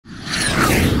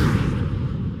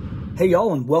Hey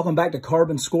y'all, and welcome back to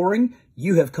Carbon Scoring.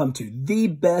 You have come to the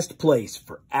best place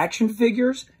for action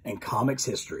figures and comics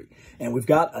history. And we've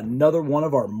got another one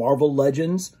of our Marvel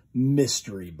Legends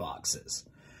mystery boxes.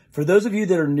 For those of you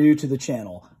that are new to the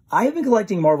channel, I have been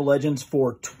collecting Marvel Legends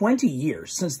for 20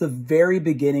 years, since the very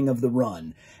beginning of the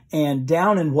run. And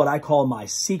down in what I call my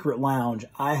secret lounge,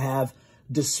 I have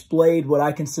displayed what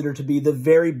I consider to be the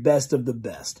very best of the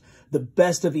best. The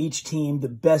best of each team, the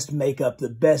best makeup, the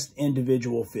best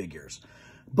individual figures.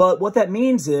 But what that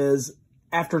means is,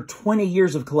 after 20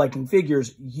 years of collecting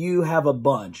figures, you have a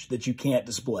bunch that you can't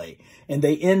display. And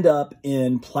they end up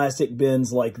in plastic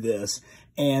bins like this.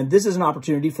 And this is an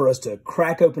opportunity for us to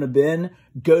crack open a bin,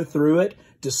 go through it,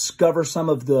 discover some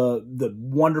of the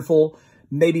wonderful,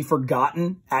 maybe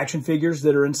forgotten action figures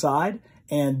that are inside.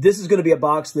 And this is going to be a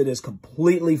box that is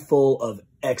completely full of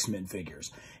X-Men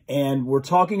figures. And we're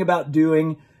talking about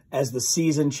doing, as the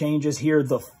season changes here,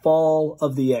 the fall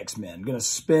of the X-Men. Going to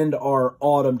spend our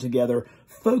autumn together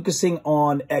focusing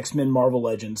on X-Men Marvel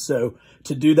Legends. So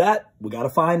to do that, we got to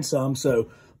find some. So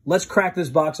let's crack this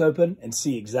box open and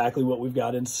see exactly what we've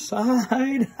got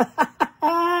inside.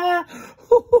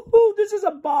 This is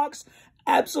a box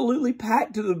absolutely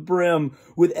packed to the brim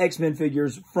with X-Men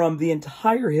figures from the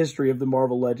entire history of the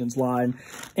Marvel Legends line.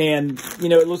 And, you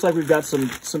know, it looks like we've got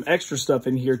some extra stuff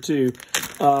in here too.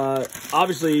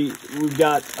 Obviously, we've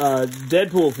got a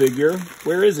Deadpool figure.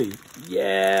 Where is he?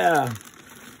 Yeah.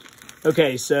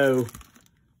 Okay, so,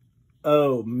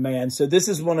 oh man. So this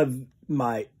is one of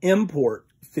my import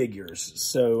figures.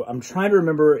 So I'm trying to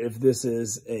remember if this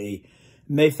is a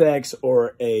Mafex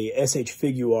or a SH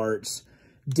Figuarts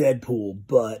Deadpool,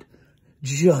 but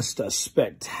just a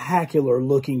spectacular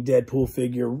looking Deadpool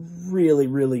figure. Really,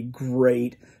 really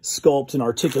great sculpt and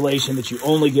articulation that you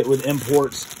only get with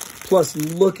imports. Plus,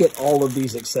 look at all of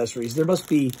these accessories. There must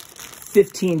be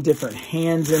 15 different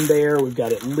hands in there. We've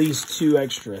got at least 2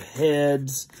 extra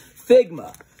heads.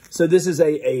 Figma. So this is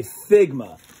a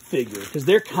Figma figure, because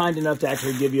they're kind enough to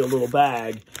actually give you a little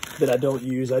bag that I don't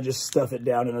use. I just stuff it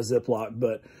down in a Ziploc,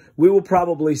 but we will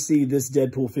probably see this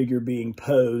Deadpool figure being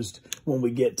posed when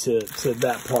we get to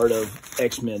that part of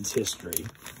X-Men's history.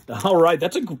 All right,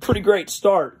 that's a pretty great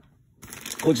start.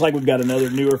 Looks like we've got another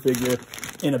newer figure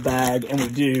in a bag, and we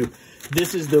do.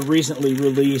 This is the recently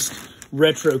released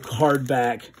retro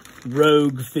cardback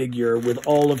Rogue figure with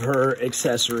all of her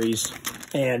accessories.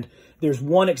 And there's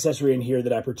one accessory in here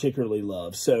that I particularly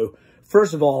love. So,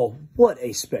 first of all, what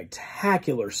a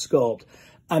spectacular sculpt.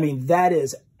 I mean, that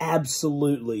is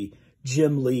absolutely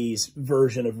Jim Lee's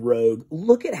version of Rogue.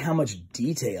 Look at how much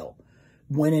detail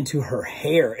went into her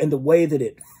hair and the way that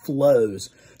it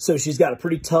flows. So she's got a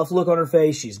pretty tough look on her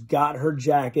face. She's got her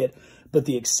jacket. But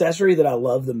the accessory that I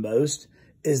love the most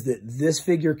is that this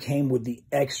figure came with the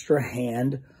extra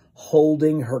hand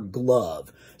holding her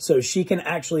glove. So she can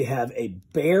actually have a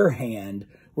bare hand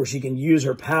where she can use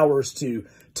her powers to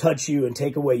touch you and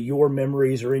take away your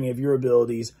memories or any of your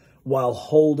abilities while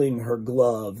holding her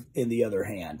glove in the other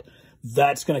hand.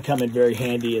 That's going to come in very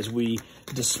handy as we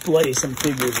display some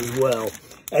figures as well.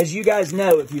 As you guys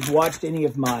know, if you've watched any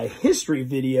of my history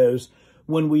videos,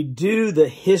 when we do the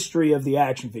history of the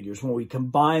action figures, when we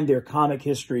combine their comic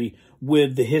history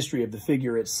with the history of the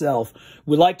figure itself,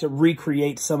 we like to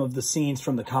recreate some of the scenes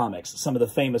from the comics, some of the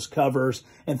famous covers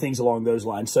and things along those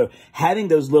lines. So having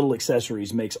those little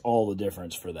accessories makes all the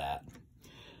difference for that.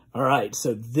 All right,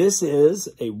 so this is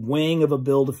a wing of a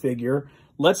Build-A-Figure.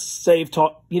 Let's save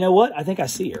talk. You know what? I think I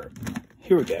see her.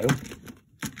 Here we go.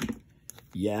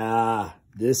 Yeah,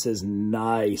 this is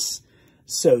nice.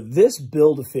 So this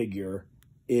Build-A-Figure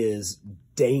is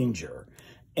Danger.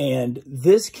 And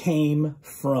this came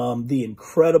from the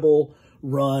incredible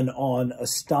run on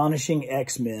Astonishing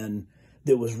X-Men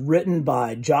that was written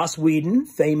by Joss Whedon,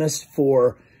 famous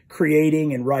for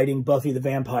creating and writing Buffy the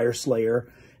Vampire Slayer,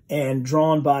 and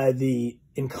drawn by the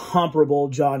incomparable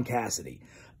John Cassaday.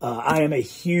 I am a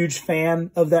huge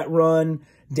fan of that run.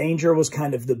 Danger was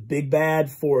kind of the big bad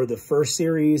for the first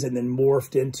series and then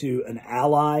morphed into an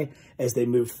ally as they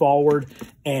moved forward.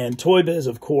 And Toy Biz,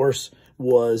 of course,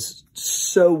 was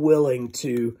so willing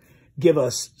to give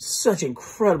us such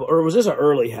incredible, or was this an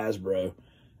early Hasbro?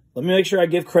 Let me make sure I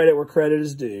give credit where credit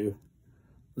is due.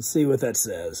 Let's see what that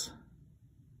says.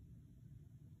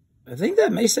 I think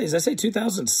that may say, does that say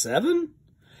 2007?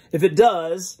 If it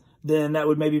does, then that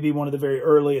would maybe be one of the very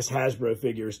earliest Hasbro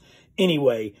figures.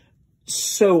 Anyway,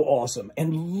 so awesome.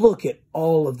 And look at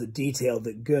all of the detail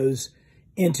that goes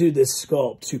into this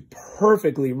sculpt to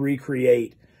perfectly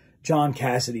recreate John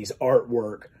Cassaday's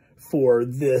artwork for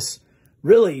this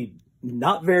really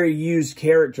not very used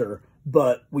character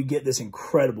but we get this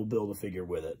incredible Build-A-Figure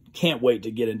with it. Can't wait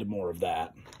to get into more of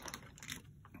that.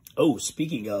 Oh,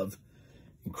 speaking of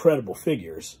incredible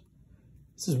figures,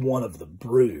 this is one of the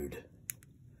Brood.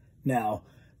 Now,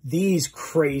 these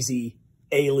crazy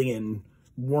alien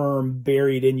worm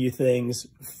buried in you things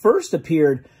first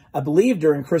appeared, I believe,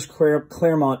 during Chris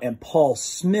Claremont and Paul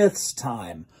Smith's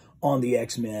time on the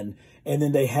X-Men, and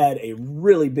then they had a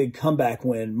really big comeback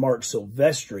when Mark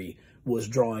Silvestri was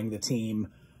drawing the team.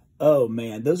 Oh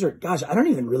man, those are, gosh, I don't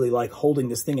even really like holding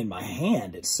this thing in my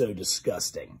hand. It's so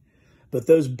disgusting. But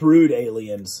those Brood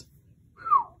aliens,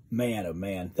 whew, man, oh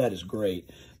man, that is great.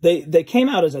 They came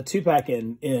out as a 2-pack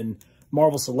in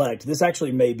Marvel Select. This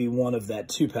actually may be one of that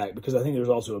 2-pack because I think there's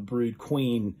also a Brood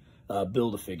Queen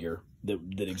Build-A-Figure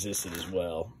that existed as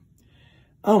well.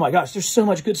 Oh my gosh, there's so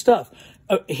much good stuff.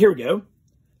 Here we go.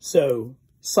 So,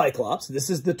 Cyclops. This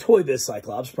is the Toy Biz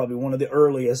Cyclops, probably one of the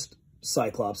earliest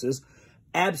Cyclopses.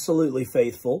 Absolutely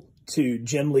faithful to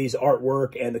Jim Lee's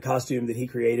artwork and the costume that he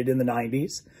created in the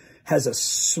 90s. Has a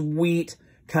sweet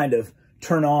kind of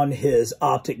turn on his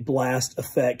optic blast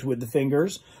effect with the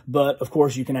fingers. But, of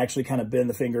course, you can actually kind of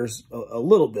bend the fingers a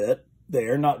little bit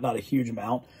there, not a huge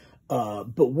amount.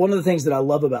 But one of the things that I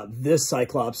love about this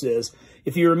Cyclops is,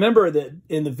 if you remember that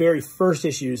in the very first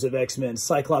issues of X-Men,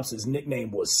 Cyclops' nickname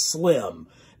was Slim.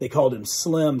 They called him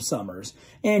Slim Summers.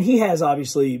 And he has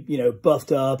obviously, you know,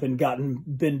 buffed up and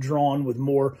been drawn with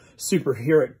more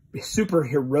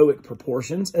superheroic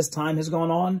proportions as time has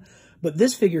gone on. But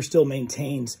this figure still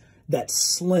maintains that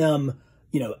slim,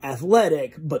 you know,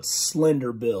 athletic but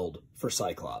slender build for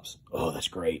Cyclops. Oh, that's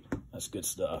great. That's good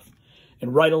stuff.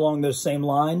 And right along those same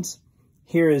lines,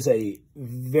 here is a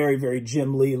very, very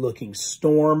Jim Lee looking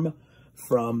Storm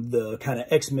from the kind of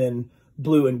X-Men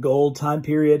blue and gold time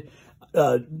period.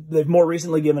 They've more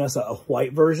recently given us a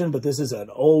white version, but this is an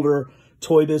older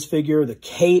Toy Biz figure. The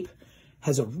cape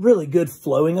has a really good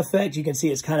flowing effect. You can see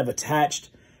it's kind of attached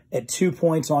at 2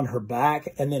 points on her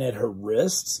back and then at her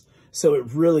wrists. So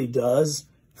it really does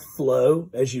flow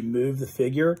as you move the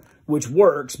figure, which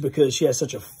works because she has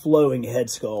such a flowing head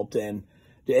sculpt and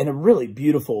a really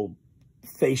beautiful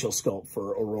facial sculpt for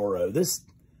Aurora.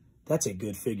 That's a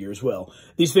good figure as well.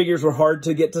 These figures were hard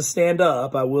to get to stand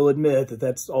up. I will admit that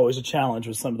that's always a challenge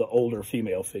with some of the older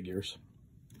female figures.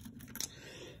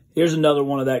 Here's another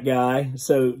one of that guy.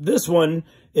 So this one,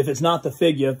 if it's not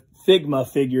the Figma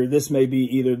figure, this may be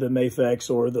either the Mafex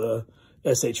or the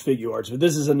SH Figuarts. But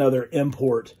this is another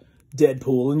import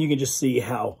Deadpool, and you can just see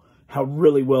how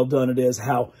really well done it is,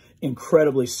 how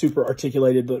incredibly super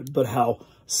articulated, but how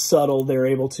subtle they're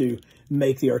able to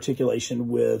make the articulation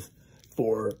with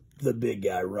for the big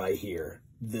guy right here,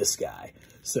 this guy.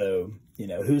 So, you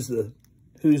know, who's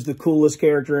the coolest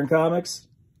character in comics?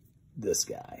 This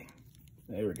guy.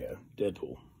 There we go,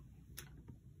 Deadpool.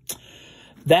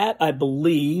 That, I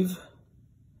believe,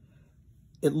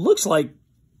 it looks like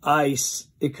Ice.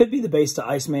 It could be the base to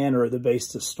Iceman or the base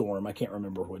to Storm. I can't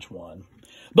remember which one.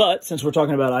 But since we're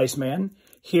talking about Iceman,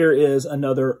 here is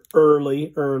another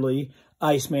early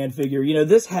Iceman figure. You know,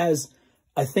 this has,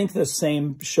 I think, the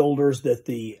same shoulders that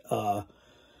the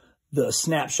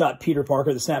Snapshot Peter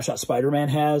Parker, the Snapshot Spider-Man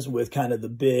has, with kind of the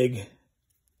big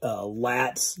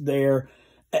lats there.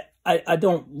 I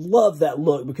don't love that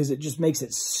look because it just makes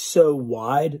it so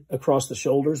wide across the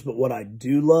shoulders. But what I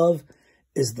do love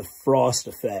is the frost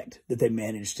effect that they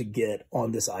managed to get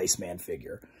on this Iceman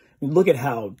figure. I mean, look at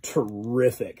how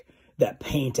terrific that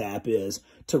paint app is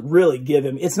to really give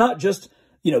him. It's not just,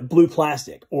 you know, blue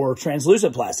plastic or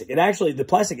translucent plastic. It actually, the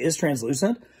plastic is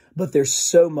translucent, but there's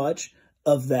so much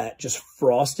of that just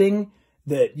frosting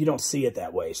that you don't see it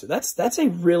that way. So that's a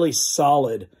really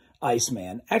solid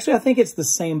Iceman. Actually, I think it's the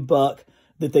same buck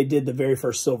that they did the very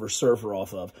first Silver Surfer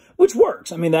off of, which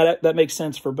works. I mean, that makes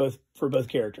sense for both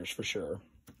characters for sure.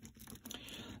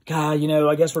 God, you know,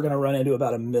 I guess we're going to run into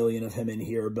about 1 million of him in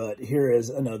here, but here is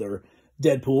another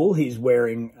Deadpool. He's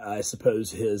wearing, I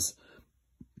suppose, his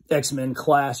X-Men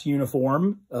class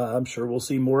uniform. I'm sure we'll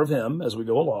see more of him as we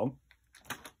go along.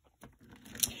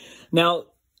 Now,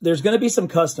 there's going to be some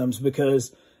customs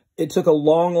because it took a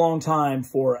long time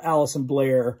for Allison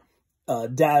Blair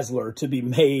Dazzler to be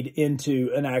made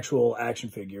into an actual action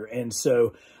figure. And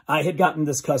so I had gotten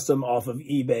this custom off of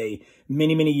eBay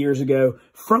many years ago.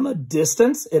 From a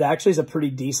distance, it actually is a pretty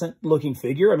decent looking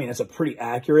figure. I mean, it's a pretty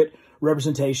accurate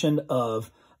representation of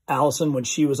Allison when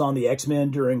she was on the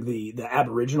X-Men during the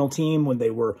Aboriginal team when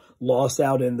they were lost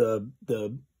out in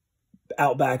the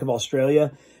outback of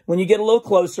Australia. When you get a little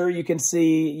closer, you can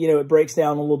see, you know, it breaks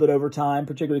down a little bit over time,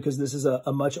 particularly because this is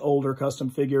a much older custom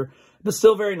figure, but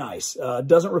still very nice.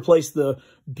 Doesn't replace the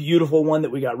beautiful one that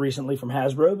we got recently from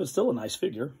Hasbro, but still a nice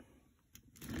figure.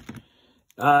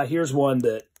 Here's one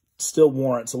that still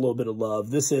warrants a little bit of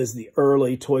love. This is the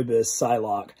early Toy Biz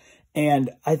Psylocke. And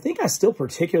I think I still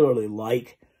particularly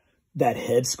like that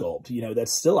head sculpt. You know,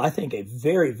 that's still, I think, a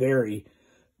very, very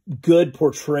good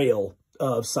portrayal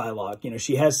of Psylocke. You know,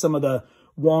 she has some of the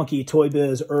wonky Toy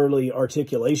Biz early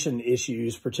articulation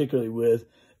issues, particularly with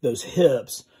those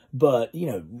hips. But, you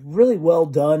know, really well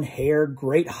done hair,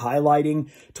 great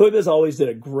highlighting. Toy Biz always did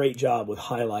a great job with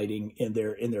highlighting in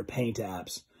their paint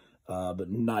apps. But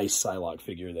nice Psylocke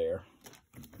figure there.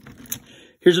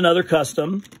 Here's another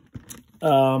custom.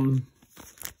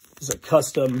 It's a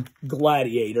custom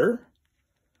Gladiator.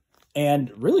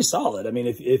 And really solid. I mean,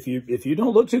 if you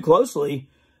don't look too closely,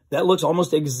 that looks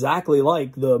almost exactly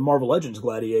like the Marvel Legends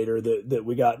Gladiator that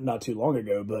we got not too long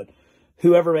ago. But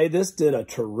whoever made this did a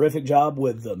terrific job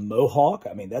with the Mohawk.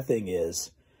 I mean, that thing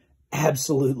is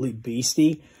absolutely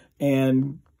beastie.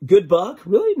 And good buck,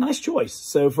 really nice choice.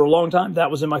 So for a long time,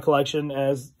 that was in my collection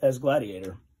as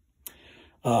Gladiator.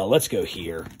 Let's go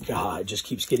here. God, it just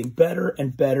keeps getting better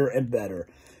and better and better.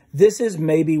 This is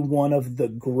maybe one of the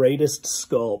greatest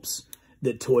sculpts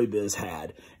that Toy Biz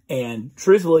had. And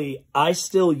truthfully, I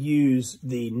still use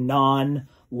the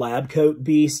non-lab coat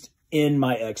Beast in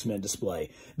my X-Men display.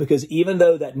 Because even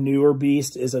though that newer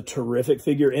Beast is a terrific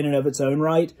figure in and of its own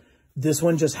right, this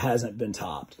one just hasn't been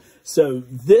topped. So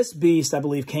this Beast, I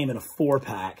believe, came in a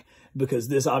 4-pack because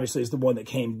this obviously is the one that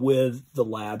came with the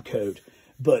lab coat.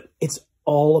 But it's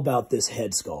all about this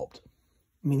head sculpt.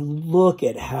 I mean, look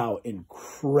at how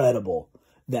incredible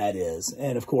that is.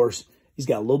 And, of course, he's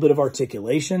got a little bit of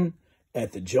articulation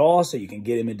at the jaw so you can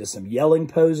get him into some yelling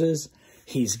poses.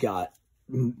 He's got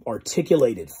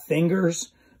articulated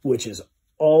fingers, which is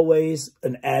always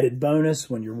an added bonus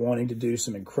when you're wanting to do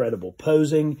some incredible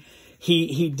posing.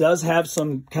 He does have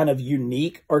some kind of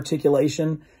unique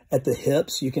articulation at the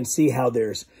hips. You can see how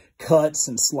there's cuts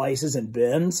and slices and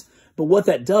bends. But what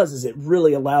that does is it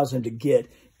really allows him to get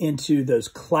into those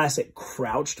classic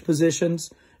crouched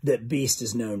positions that Beast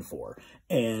is known for.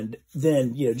 And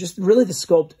then, you know, just really the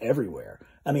sculpt everywhere.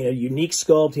 I mean, a unique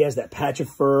sculpt. He has that patch of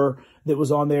fur that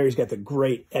was on there. He's got the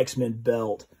great X-Men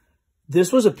belt.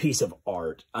 This was a piece of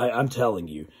art, I'm telling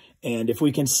you. And if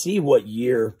we can see what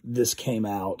year this came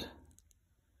out,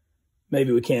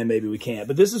 maybe we can, maybe we can't.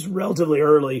 But this is relatively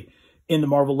early in the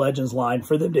Marvel Legends line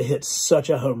for them to hit such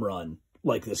a home run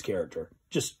like this character.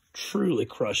 Just truly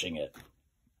crushing it.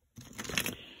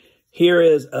 Here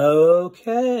is,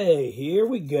 okay, here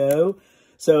we go.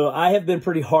 So I have been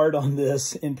pretty hard on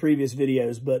this in previous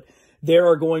videos, but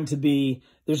there's going to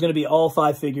be all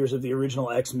 5 figures of the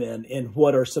original X-Men in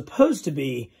what are supposed to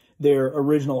be their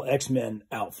original X-Men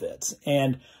outfits.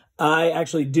 And I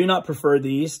actually do not prefer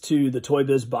these to the Toy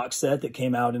Biz box set that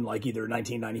came out in like either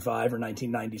 1995 or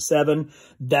 1997.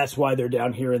 That's why they're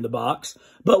down here in the box.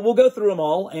 But we'll go through them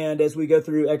all, and as we go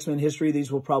through X-Men history,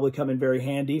 these will probably come in very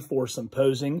handy for some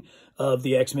posing of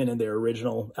the X-Men in their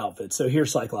original outfits. So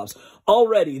here's Cyclops.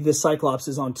 Already, this Cyclops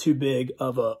is on too big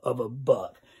of a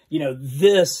buck. You know,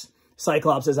 this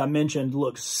Cyclops, as I mentioned,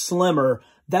 looks slimmer.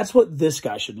 That's what this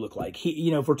guy should look like. He,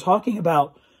 you know, if we're talking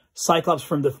about Cyclops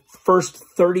from the first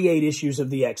 38 issues of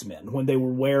the X-Men, when they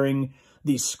were wearing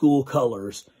these school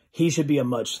colors, he should be a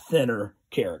much thinner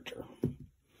character.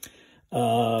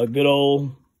 Good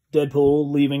old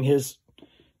Deadpool leaving his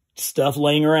stuff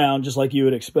laying around just like you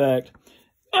would expect.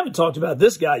 I haven't talked about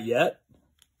this guy yet.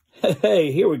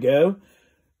 Hey, here we go.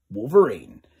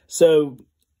 Wolverine. So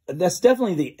that's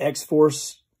definitely the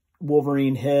X-Force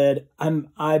Wolverine head.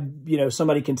 You know,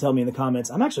 somebody can tell me in the comments.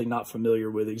 I'm actually not familiar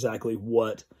with exactly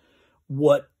what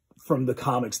from the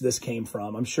comics this came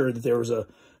from. I'm sure that there was a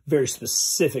very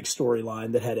specific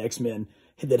storyline that had X-Men,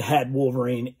 that had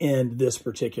Wolverine in this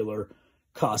particular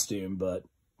costume, but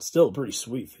still a pretty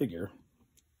sweet figure.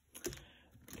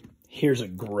 Here's a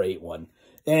great one.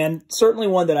 And certainly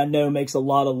one that I know makes a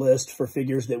lot of lists for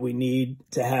figures that we need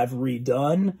to have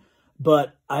redone.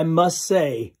 But I must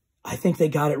say, I think they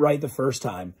got it right the first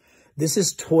time. This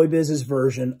is Toy Biz's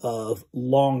version of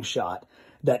Longshot,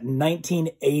 that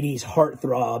 1980s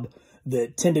heartthrob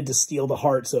that tended to steal the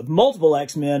hearts of multiple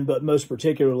X-Men, but most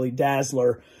particularly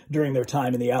Dazzler during their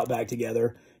time in the Outback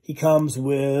together. He comes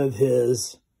with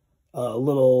his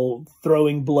little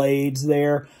throwing blades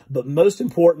there, but most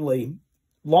importantly,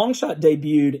 Longshot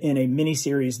debuted in a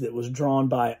miniseries that was drawn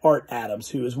by Art Adams,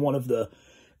 who is one of the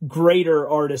greater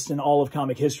artists in all of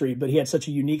comic history, but he had such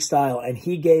a unique style, and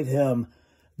he gave him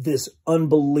this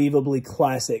unbelievably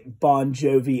classic Bon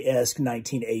Jovi-esque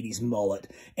 1980s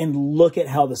mullet. And look at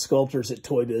how the sculptors at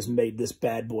Toy Biz made this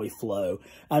bad boy flow.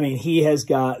 I mean, he has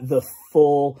got the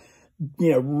full,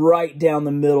 you know, right down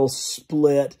the middle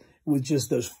split with just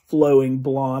those flowing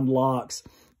blonde locks.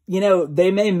 You know,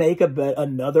 they may make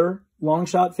another long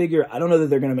shot figure. I don't know that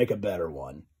they're going to make a better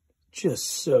one. Just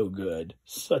so good.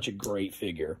 Such a great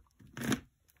figure.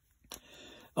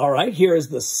 All right, here is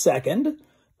the second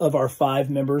of our 5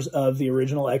 members of the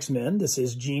original X-Men. This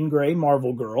is Jean Grey,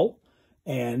 Marvel Girl.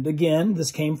 And again,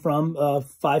 this came from a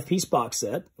 5-piece box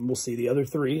set. And we'll see the other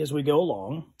 3 as we go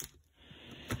along.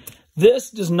 This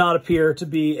does not appear to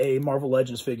be a Marvel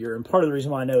Legends figure, and part of the reason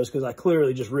why I know is because I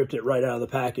clearly just ripped it right out of the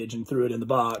package and threw it in the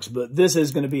box, but this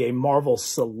is going to be a Marvel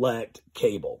Select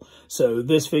Cable. So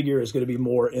this figure is going to be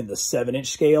more in the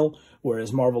 7-inch scale,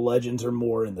 whereas Marvel Legends are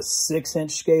more in the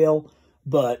 6-inch scale,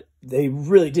 but they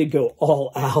really did go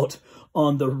all out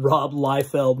on the Rob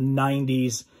Liefeld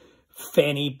 90s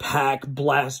fanny pack,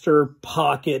 blaster,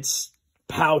 pockets,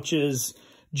 pouches,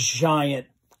 giant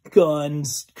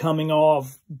guns coming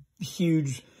off,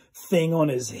 huge thing on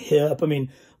his hip. I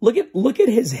mean, look at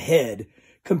his head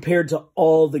compared to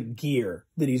all the gear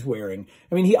that he's wearing.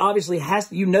 I mean, he obviously has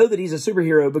to, you know that he's a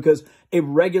superhero because a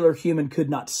regular human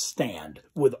could not stand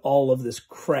with all of this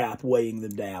crap weighing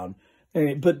them down. I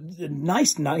mean, but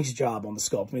nice job on the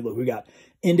sculpt. I mean, look, we got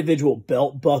individual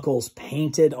belt buckles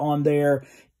painted on there.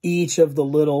 Each of the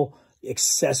little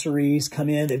accessories come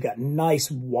in. They've got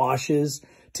nice washes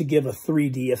to give a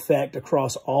 3D effect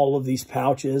across all of these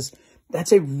pouches.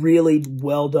 That's a really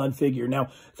well-done figure. Now,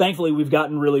 thankfully, we've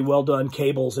gotten really well-done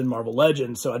cables in Marvel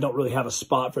Legends, so I don't really have a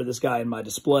spot for this guy in my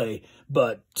display,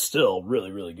 but still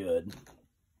really, really good.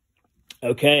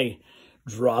 Okay,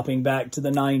 dropping back to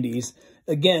the 90s.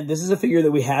 Again, this is a figure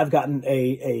that we have gotten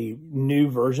a new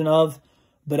version of,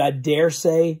 but I dare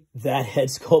say that head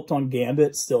sculpt on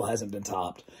Gambit still hasn't been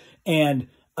topped. And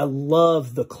I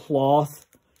love the cloth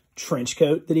trench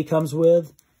coat that he comes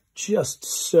with. Just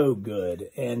so good.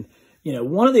 And, you know,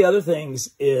 one of the other things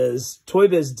is Toy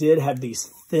Biz did have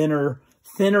these thinner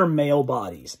male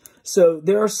bodies. So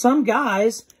there are some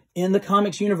guys in the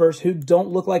comics universe who don't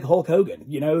look like Hulk Hogan,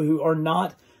 you know, who are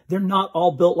not, they're not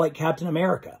all built like Captain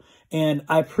America. And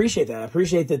I appreciate that. I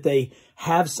appreciate that they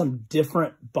have some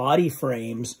different body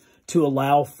frames to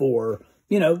allow for,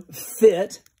 you know,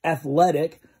 fit,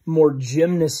 athletic, more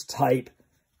gymnast type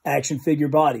action figure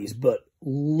bodies. But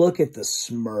look at the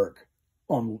smirk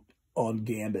on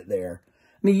Gambit there.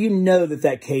 I mean, you know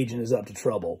that Cajun is up to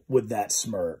trouble with that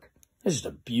smirk. It's just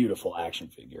a beautiful action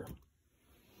figure.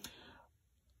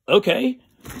 Okay,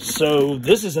 so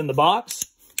this is in the box.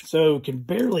 So can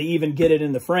barely even get it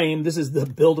in the frame. This is the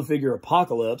Build-A-Figure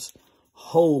Apocalypse.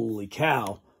 Holy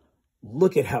cow.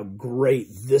 Look at how great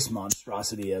this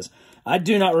monstrosity is. I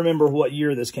do not remember what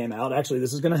year this came out. Actually,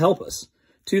 this is going to help us.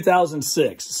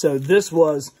 2006. So this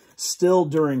was still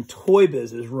during Toy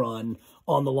Biz's run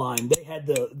on the line. They had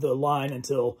the line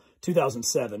until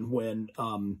 2007 when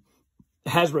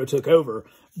Hasbro took over.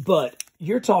 But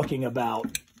you're talking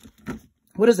about,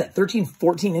 what is that, 13,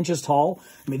 14 inches tall?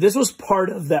 I mean, this was part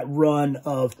of that run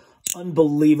of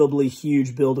unbelievably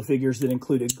huge Build-A-Figures that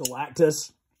included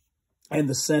Galactus and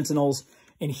the Sentinels.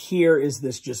 And here is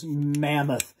this just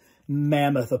mammoth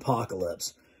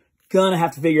Apocalypse. Gonna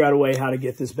have to figure out a way how to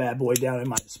get this bad boy down in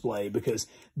my display, because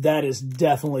that is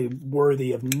definitely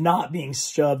worthy of not being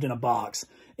shoved in a box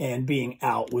and being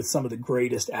out with some of the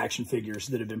greatest action figures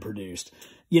that have been produced.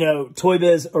 You know, Toy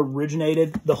Biz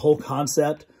originated the whole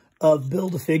concept of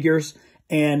Build-A-Figures,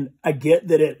 and I get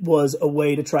that it was a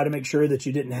way to try to make sure that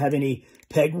you didn't have any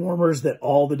peg warmers, that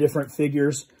all the different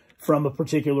figures from a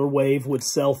particular wave would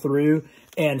sell through.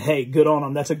 And hey, good on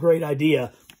them. That's a great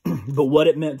idea. But what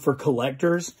it meant for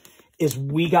collectors is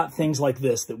we got things like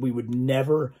this that we would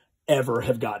never, ever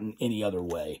have gotten any other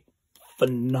way.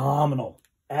 Phenomenal.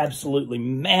 Absolutely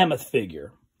mammoth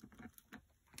figure.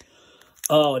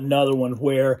 Oh, another one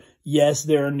where, yes,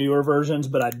 there are newer versions,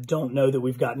 but I don't know that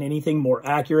we've gotten anything more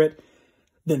accurate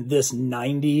than this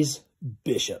 90s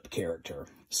Bishop character.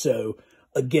 So,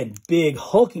 again, big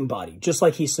hulking body, just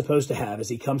like he's supposed to have, as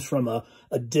he comes from a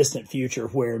distant future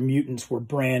where mutants were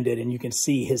branded, and you can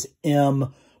see his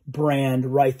M brand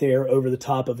right there over the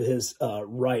top of his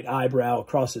right eyebrow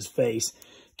across his face.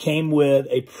 Came with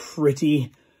a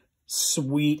pretty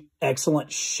sweet,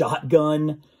 excellent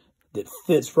shotgun that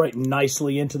fits right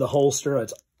nicely into the holster.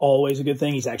 That's always a good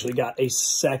thing. He's actually got a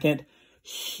second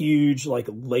huge, like,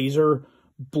 laser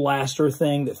blaster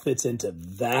thing that fits into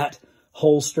that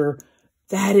holster.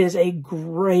 That is a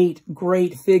great,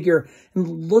 great figure.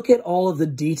 And look at all of the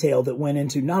detail that went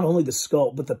into not only the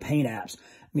sculpt, but the paint apps.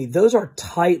 I mean, those are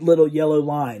tight little yellow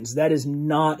lines. That is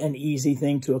not an easy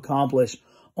thing to accomplish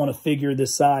on a figure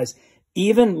this size.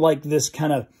 Even like this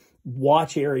kind of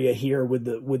watch area here with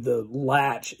the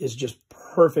latch is just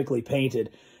perfectly painted.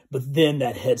 but then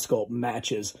that head sculpt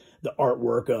matches the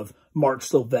artwork of Mark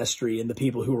Silvestri and the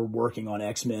people who were working on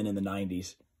X-Men in the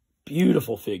 90s.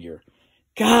 Beautiful figure.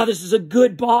 God, this is a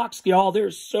good box, y'all.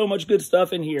 There's so much good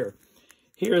stuff in here.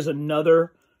 Here's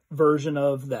another version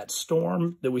of that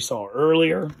Storm that we saw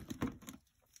earlier.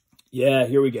 Yeah,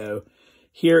 here we go.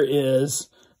 Here is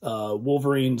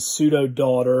Wolverine's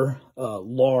pseudo-daughter,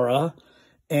 Laura.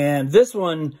 And this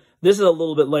one, this is a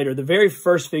little bit later. The very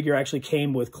first figure actually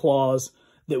came with claws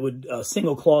that would, a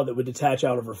single claw that would detach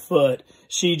out of her foot.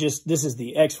 This is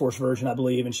the X-Force version, I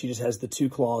believe, and she just has the 2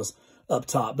 claws up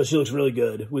top. But she looks really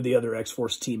good with the other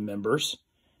X-Force team members.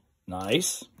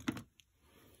 Nice.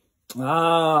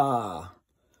 One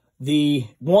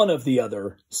of the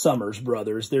other Summers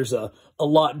brothers. There's a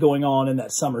lot going on in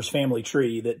that Summers family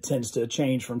tree that tends to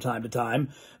change from time to time.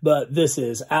 But this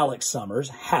is Alex Summers,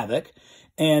 Havoc.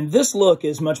 And this look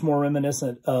is much more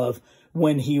reminiscent of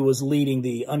when he was leading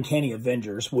the Uncanny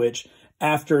Avengers, which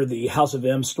after the House of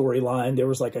M storyline, there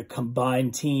was like a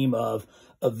combined team of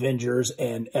Avengers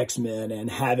and X-Men,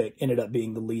 and Havoc ended up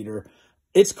being the leader.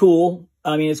 It's cool.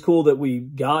 I mean, it's cool that we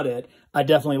got it. I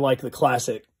definitely like the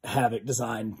classic Havoc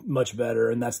design much better,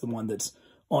 and that's the one that's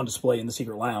on display in the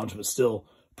Secret Lounge, but still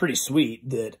pretty sweet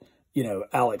that, you know,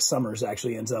 Alex Summers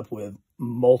actually ends up with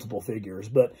multiple figures.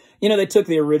 But, you know, they took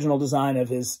the original design of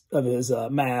his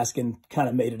mask and kind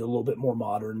of made it a little bit more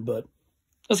modern, but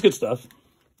that's good stuff.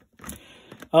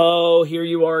 Oh, here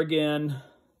you are again.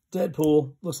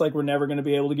 Deadpool. Looks like we're never going to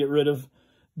be able to get rid of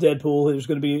Deadpool. There's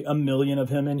going to be a million of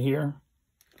him in here.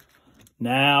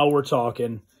 Now we're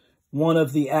talking. One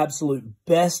of the absolute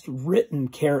best written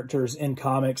characters in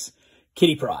comics,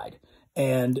 Kitty Pryde.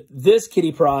 And this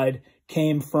Kitty Pryde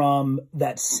came from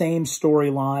that same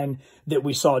storyline that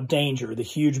we saw Danger, the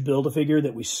huge Build-A-Figure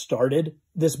that we started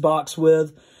this box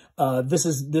with. This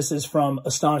is from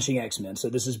Astonishing X-Men. So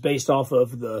this is based off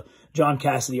of the John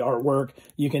Cassidy artwork.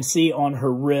 You can see on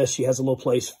her wrist, she has a little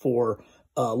place for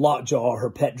Lockjaw, her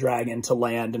pet dragon, to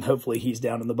land, and hopefully he's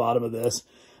down in the bottom of this.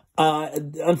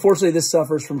 Unfortunately, this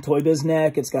suffers from Toy Biz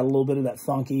neck. It's got a little bit of that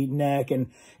funky neck,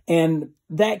 and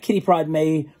that Kitty Pryde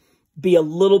may be a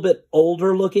little bit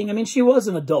older looking. I mean, she was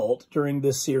an adult during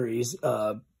this series.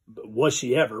 Was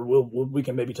she ever? We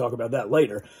can maybe talk about that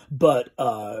later. But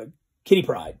Kitty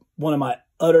Pryde, one of my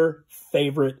utter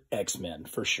favorite X-Men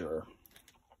for sure.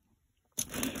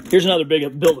 Here's another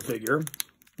big Build-A-Figure.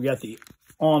 We got the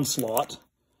Onslaught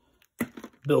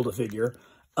Build-A-Figure.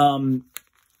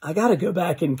 I got to go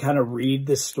back and kind of read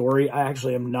this story. I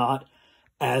actually am not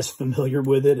as familiar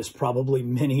with it as probably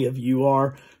many of you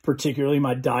are, particularly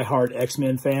my diehard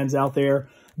X-Men fans out there.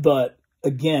 But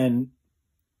again,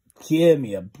 give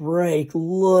me a break.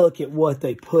 Look at what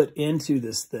they put into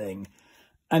this thing.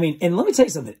 I mean, and let me tell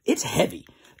you something. It's heavy.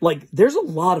 Like, there's a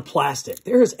lot of plastic.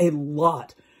 There is a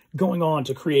lot going on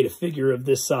to create a figure of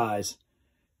this size.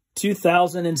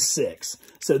 2006.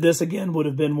 So this, again, would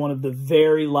have been one of the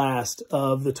very last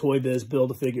of the Toy Biz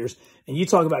Build-A-Figures. And you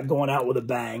talk about going out with a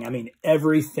bang. I mean,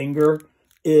 every finger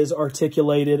is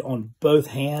articulated on both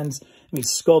hands. I mean,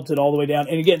 sculpted all the way down.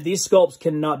 And again, these sculpts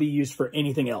cannot be used for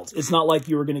anything else. It's not like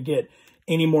you were going to get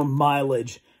any more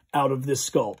mileage out of this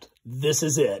sculpt. This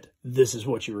is it. This is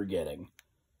what you were getting.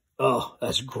 Oh,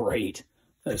 that's great.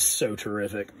 That's so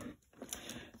terrific.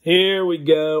 Here we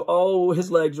go. Oh, his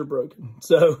legs are broken.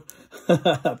 So,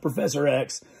 Professor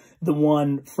X, the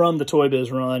one from the Toy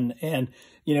Biz run. And,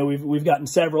 you know, we've gotten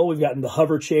several. We've gotten the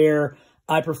hover chair.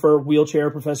 I prefer wheelchair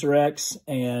Professor X.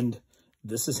 And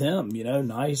this is him, you know,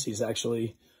 nice. He's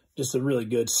actually just a really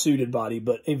good suited body,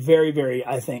 but a very, very,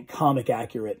 I think, comic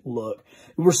accurate look.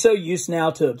 We're so used now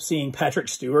to seeing Patrick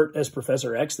Stewart as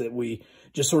Professor X that we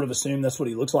just sort of assume that's what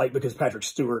he looks like because Patrick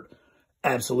Stewart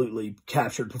absolutely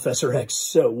captured Professor X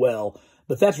so well.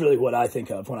 But that's really what I think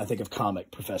of when I think of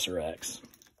comic Professor X.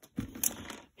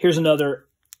 Here's another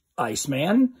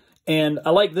Iceman. And I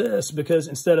like this because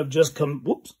instead of just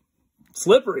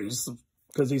Slippery's,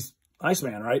 because he's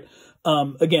Iceman, right?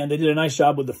 Again, they did a nice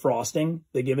job with the frosting.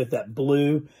 They give it that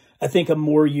blue. I think a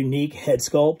more unique head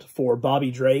sculpt for Bobby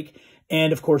Drake.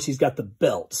 And, of course, he's got the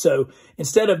belt. So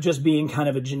instead of just being kind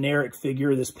of a generic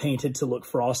figure that's painted to look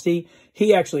frosty,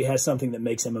 he actually has something that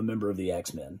makes him a member of the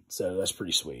X-Men. So that's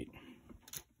pretty sweet.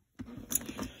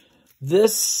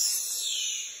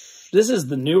 This is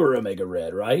the newer Omega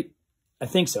Red, right? I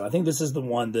think so. I think this is the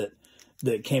one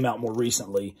that came out more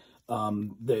recently.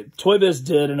 The Toy Biz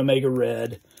did an Omega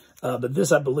Red, but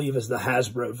this, I believe, is the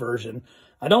Hasbro version.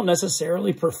 I don't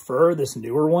necessarily prefer this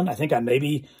newer one. I think I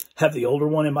maybe have the older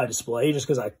one in my display just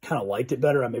because I kind of liked it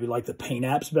better. I maybe like the paint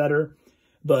apps better.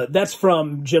 But that's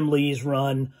from Jim Lee's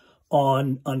run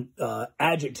on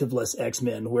adjectiveless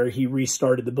X-Men, where he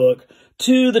restarted the book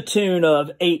to the tune of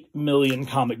 8 million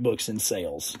comic books in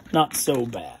sales. Not so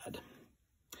bad.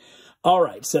 All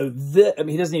right, so this, I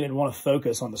mean, he doesn't even want to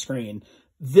focus on the screen.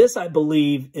 This, I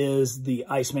believe, is the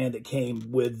Iceman that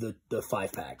came with the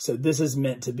 5-pack. So this is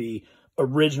meant to be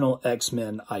original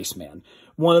X-Men Iceman.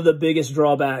 One of the biggest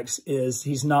drawbacks is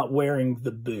he's not wearing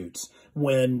the boots.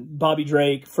 When Bobby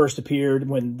Drake first appeared,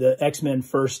 when the X-Men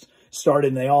first started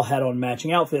and they all had on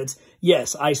matching outfits,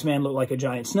 yes, Iceman looked like a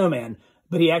giant snowman,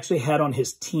 but he actually had on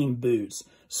his team boots.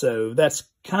 So that's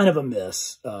kind of a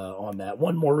miss on that.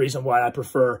 One more reason why I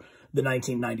prefer the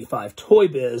 1995 Toy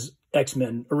Biz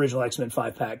X-Men, original X-Men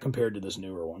 5-pack compared to this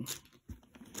newer one.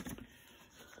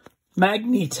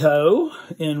 Magneto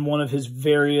in one of his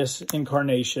various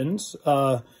incarnations.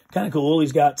 Kind of cool.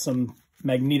 He's got some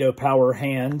Magneto power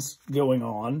hands going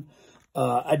on.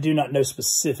 I do not know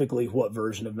specifically what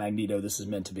version of Magneto this is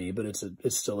meant to be, but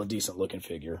it's still a decent looking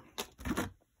figure.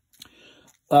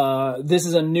 This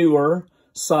is a newer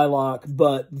Psylocke,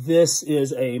 but this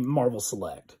is a Marvel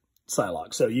Select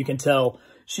Psylocke. So you can tell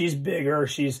she's bigger.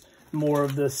 She's more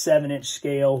of the 7-inch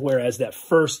scale, whereas that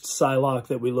first Psylocke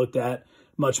that we looked at,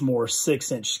 much more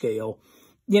 6-inch scale.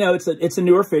 You know, it's a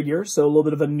newer figure, so a little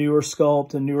bit of a newer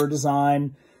sculpt, a newer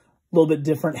design, a little bit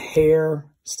different hair.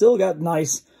 Still got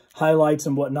nice highlights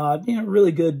and whatnot. You know,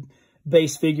 really good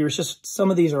base figures. Just some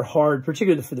of these are hard,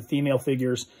 particularly for the female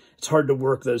figures. It's hard to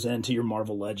work those into your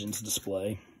Marvel Legends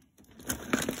display.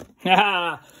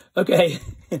 Okay.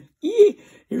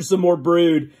 Here's some more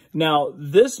Brood. Now,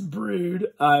 this Brood,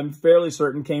 I'm fairly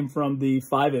certain, came from the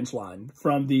 5-inch line,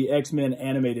 from the X-Men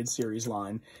animated series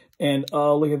line. And,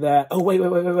 oh, look at that. Oh,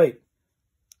 wait.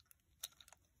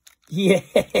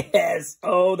 Yes!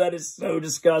 Oh, that is so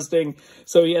disgusting.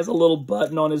 So he has a little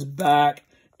button on his back,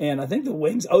 and I think the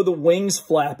wings, oh, the wings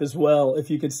flap as well, if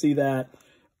you could see that.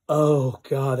 Oh,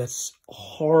 God, that's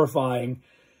horrifying.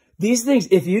 These things,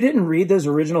 if you didn't read those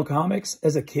original comics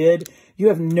as a kid, you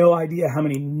have no idea how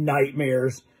many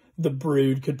nightmares the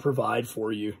Brood could provide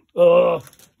for you. Oh,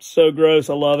 so gross.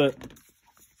 I love it.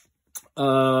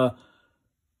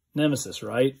 Nemesis,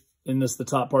 right? Isn't this the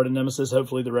top part of Nemesis?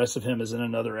 Hopefully the rest of him is in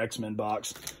another X-Men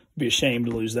box. Be a shame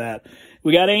to lose that.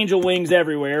 We got angel wings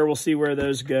everywhere. We'll see where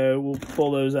those go. We'll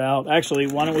pull those out. Actually,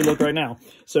 why don't we look right now?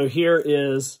 So here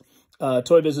is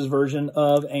Toy Biz's version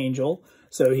of Angel.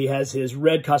 So he has his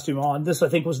red costume on. This, I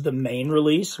think, was the main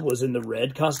release, was in the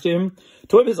red costume.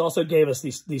 Toy Biz also gave us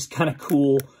these kind of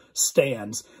cool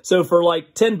stands. So for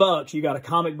like $10, you got a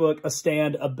comic book, a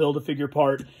stand, a Build-A-Figure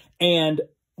part, and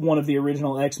one of the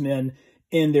original X-Men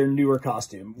in their newer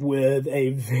costume with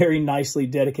a very nicely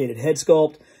dedicated head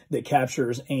sculpt that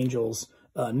captures Angel's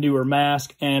newer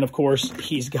mask. And, of course,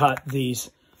 he's got these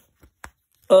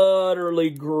utterly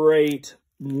great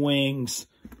wings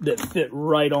that fit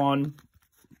right on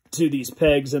to these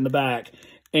pegs in the back.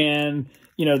 And,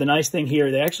 you know, the nice thing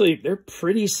here, they're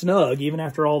pretty snug even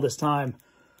after all this time.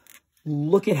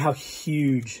 Look at how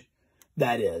huge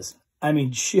that is. I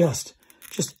mean, just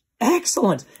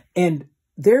excellent. And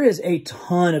there is a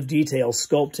ton of detail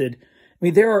sculpted. I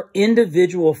mean, there are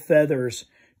individual feathers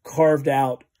carved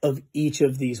out of each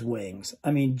of these wings.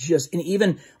 I mean, and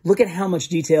even look at how much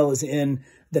detail is in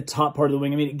the top part of the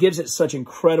wing. I mean, it gives it such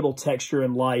incredible texture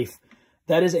and life.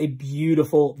 That is a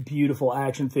beautiful, beautiful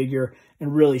action figure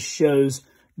and really shows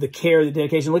the care, the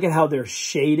dedication. Look at how they're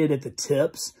shaded at the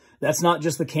tips. That's not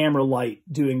just the camera light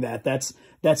doing that. That's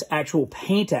actual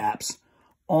paint apps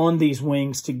on these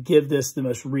wings to give this the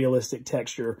most realistic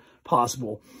texture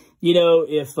possible. You know,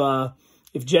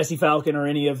 if Jesse Falcon or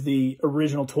any of the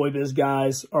original Toy Biz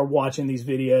guys are watching these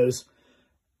videos,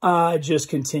 I just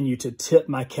continue to tip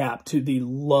my cap to the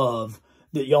love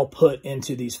that y'all put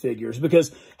into these figures,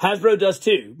 because Hasbro does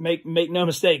too. Make no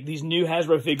mistake, these new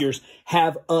Hasbro figures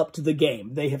have upped the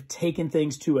game. They have taken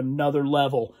things to another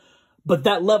level, but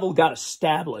that level got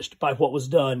established by what was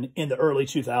done in the early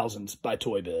 2000s by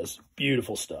Toy Biz.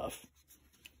 Beautiful stuff.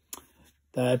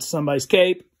 That's somebody's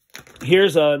cape.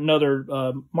 Here's another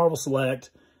Marvel Select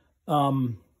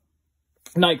Nightcrawler,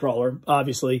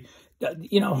 obviously.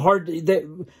 You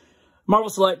know, Marvel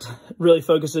Select really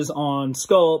focuses on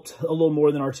sculpt a little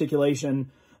more than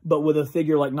articulation, but with a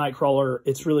figure like Nightcrawler,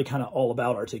 it's really kind of all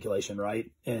about articulation, right?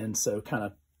 And so kind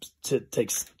of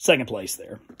takes second place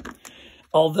there.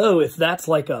 Although if that's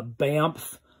like a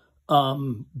BAMF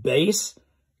base,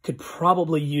 could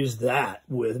probably use that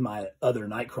with my other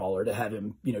Nightcrawler to have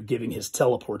him, you know, giving his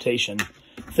teleportation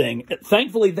thing.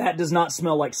 Thankfully, that does not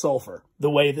smell like sulfur, the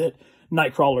way that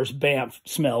Nightcrawler's BAMF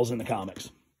smells in the comics.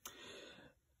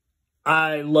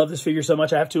 I love this figure so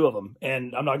much, I have 2 of them,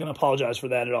 and I'm not going to apologize for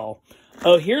that at all.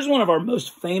 Oh, here's one of our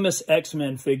most famous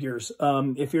X-Men figures.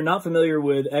 If you're not familiar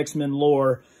with X-Men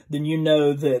lore, then you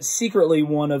know that secretly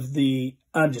one of the...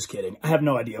 I'm just kidding. I have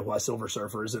no idea why Silver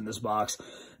Surfer is in this box.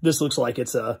 This looks like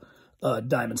it's a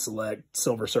Diamond Select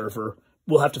Silver Surfer.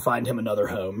 We'll have to find him another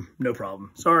home. No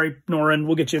problem. Sorry, Norrin.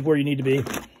 We'll get you where you need to be.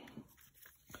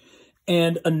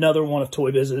 And another one of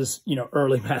Toy Biz's,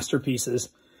 early masterpieces.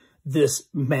 This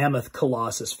Mammoth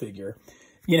Colossus figure.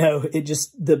 It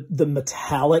just, the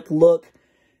metallic look.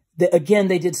 Again,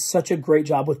 they did such a great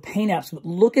job with paint apps, but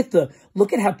look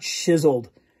at how chiseled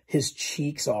his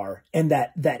cheeks are, and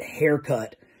that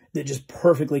haircut that just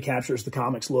perfectly captures the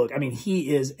comics look. I mean,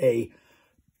 he is a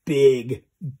big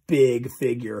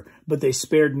figure, but they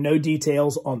spared no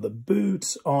details on the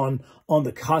boots, on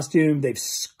the costume. They've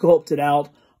sculpted out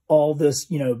all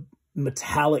this,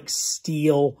 metallic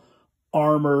steel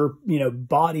armor,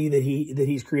 body that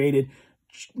he's created,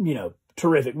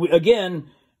 terrific.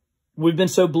 We've been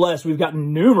so blessed. We've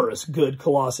gotten numerous good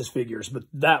Colossus figures, but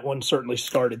that one certainly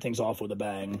started things off with a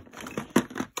bang.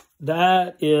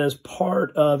 That is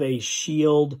part of a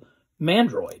S.H.I.E.L.D.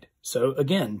 Mandroid. So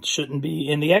again, shouldn't be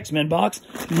in the X-Men box,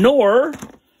 nor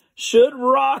should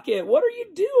Rocket. What are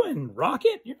you doing,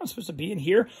 Rocket? You're not supposed to be in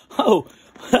here. Oh,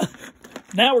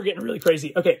 now we're getting really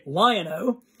crazy. Okay,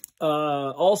 Lion-O.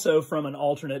 Also from an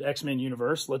alternate X-Men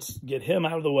universe. Let's get him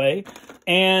out of the way.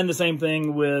 And the same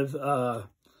thing with,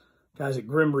 guys at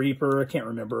Grim Reaper. I can't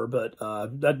remember, but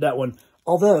that one.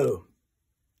 Although,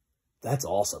 that's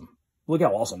awesome. Look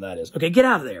how awesome that is. Okay, get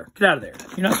out of there. Get out of there.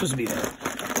 You're not supposed to be there.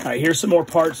 All right, here's some more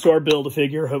parts to our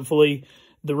Build-A-Figure. Hopefully,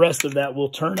 the rest of that will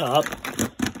turn up.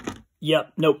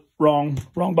 Yep, nope, wrong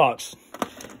box.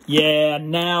 Yeah,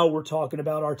 now we're talking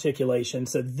about articulation.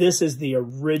 So this is the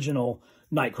original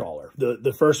Nightcrawler,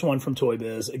 the first one from Toy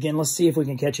Biz. Again, let's see if we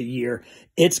can catch a year.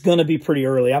 It's going to be pretty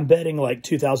early. I'm betting like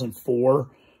 2004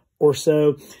 or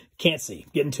so. Can't see.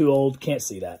 Getting too old. Can't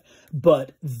see that.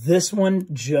 But this one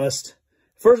just...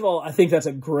 First of all, I think that's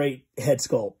a great head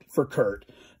sculpt for Kurt.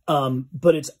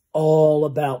 But it's all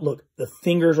about, look, the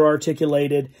fingers are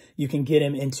articulated. You can get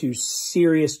him into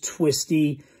serious,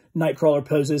 twisty Nightcrawler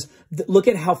poses. Look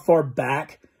at how far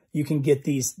back you can get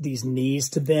these knees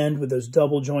to bend with those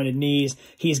double jointed knees.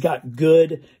 He's got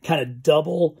good kind of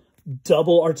double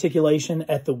articulation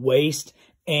at the waist,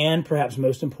 and perhaps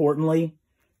most importantly,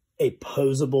 a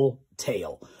posable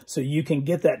tail. So you can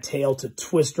get that tail to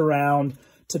twist around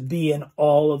to be in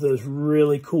all of those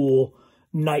really cool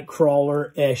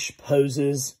Nightcrawler-ish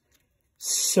poses.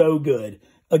 So good.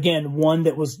 Again, one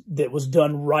that was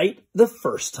done right the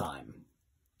first time.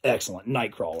 Excellent.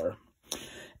 Nightcrawler.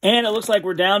 And it looks like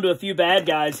we're down to a few bad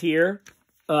guys here.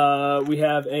 We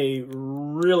have a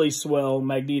really swell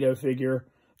Magneto figure.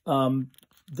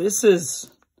 This is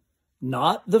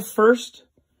not the first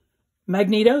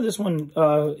Magneto. This one,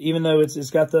 even though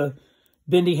it's got the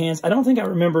bendy hands, I don't think I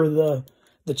remember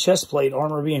the chest plate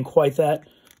armor being quite that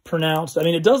pronounced. I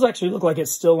mean, it does actually look like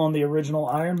it's still on the original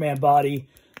Iron Man body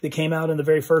that came out in the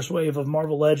very first wave of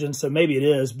Marvel Legends, so maybe it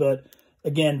is, but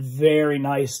again, very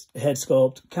nice head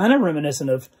sculpt, kind of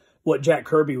reminiscent of what Jack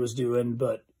Kirby was doing,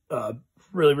 but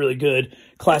really, really good.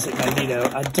 Classic Magneto.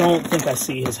 I don't think I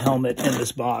see his helmet in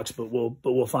this box, but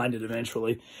we'll find it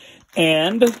eventually.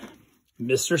 And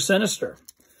Mr. Sinister,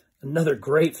 another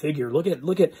great figure. Look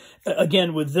at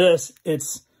again with this,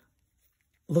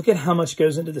 look at how much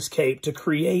goes into this cape to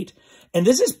create, and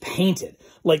this is painted.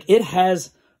 Like, it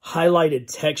has highlighted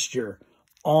texture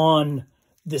on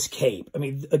this cape. I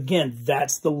mean, again,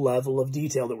 that's the level of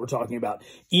detail that we're talking about.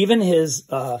 Even his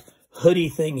hoodie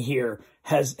thing here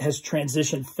has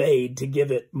transition fade to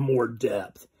give it more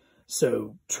depth.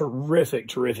 So terrific,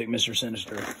 terrific Mr.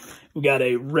 Sinister. We got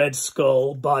a Red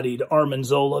Skull-bodied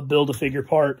Armanzola Build-A-Figure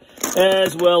part,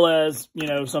 as well as,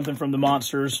 something from the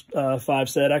Monsters 5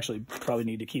 set. Actually, probably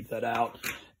need to keep that out.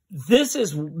 This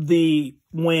is the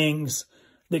wings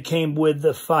that came with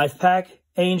the 5-pack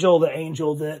Angel, the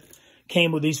Angel that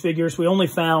came with these figures. We only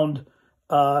found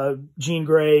Jean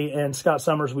Grey and Scott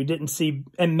Summers. We didn't see,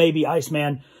 and maybe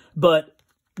Iceman. But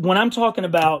when I'm talking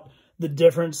about the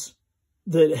difference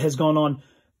that has gone on,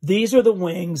 these are the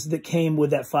wings that came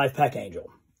with that 5-pack Angel.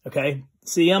 Okay?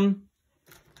 See them?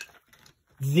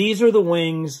 These are the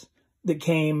wings that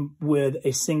came with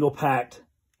a single-packed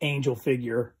Angel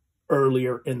figure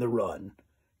earlier in the run.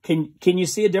 Can you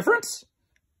see a difference?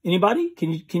 Anybody?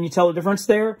 Can you tell a difference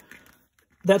there?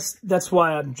 That's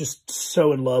why I'm just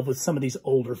so in love with some of these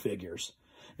older figures.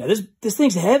 Now, this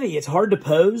thing's heavy. It's hard to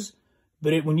pose,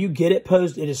 but when you get it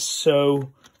posed, it is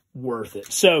so worth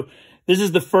it. So this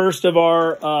is the first of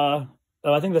our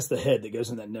Oh, I think that's the head that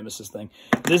goes in that Nemesis thing.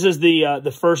 This is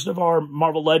the first of our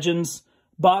Marvel Legends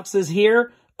boxes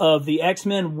here of the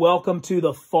X-Men. Welcome to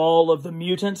the fall of the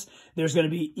mutants. There's going to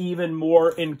be even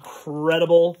more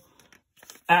incredible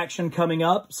action coming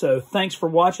up. So thanks for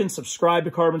watching. Subscribe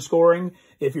to Carbon Scoring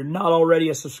if you're not already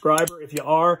a subscriber. If you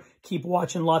are, keep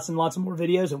watching lots and lots of more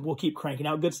videos, and we'll keep cranking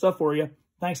out good stuff for you.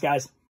 Thanks, guys.